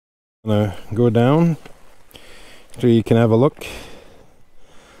Gonna go down so you can have a look.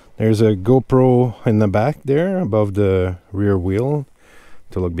 There's a GoPro in the back there above the rear wheel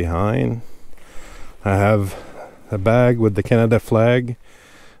to look behind. I have a bag with the Canada flag.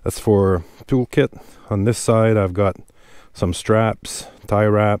 That's for toolkit. On this side I've got some straps, tie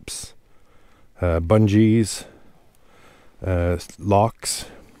wraps, bungees, locks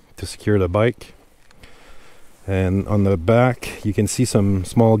to secure the bike. And on the back you can see some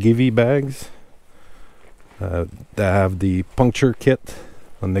small Givi bags that have the puncture kit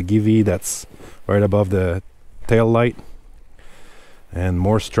on the Givi that's right above the tail light, and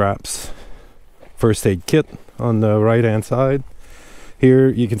more straps, first aid kit on the right hand side. Here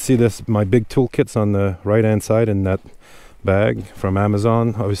you can see this, my big toolkits on the right hand side in that bag from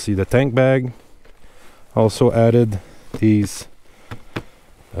Amazon. Obviously the tank bag. Also added these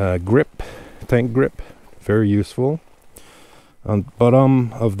tank grip, very useful. On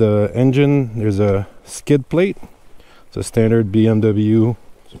bottom of the engine there's a skid plate. It's a standard BMW,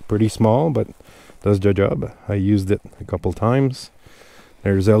 pretty small but does the job. I used it a couple times.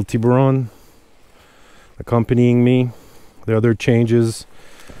 There's El Tiburon accompanying me. The other changes,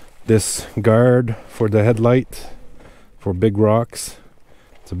 this guard for the headlight for big rocks.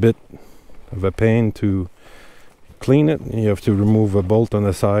 It's a bit of a pain to clean it. You have to remove a bolt on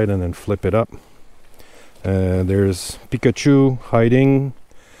the side and then flip it up. There's Pikachu hiding.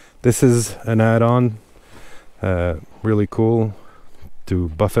 This is an add-on, really cool, to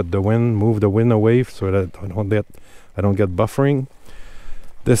buffet the wind, move the wind away so that I don't get buffering.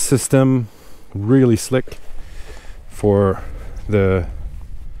 This system really slick for the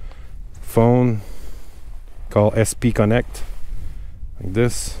phone, called SP Connect, like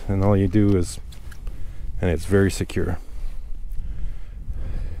this, and all you do is, and it's very secure.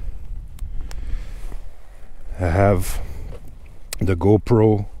 I have the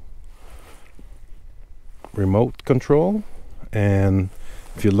GoPro remote control, and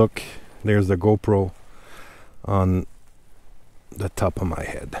if you look, there's the GoPro on the top of my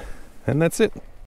head, and that's it.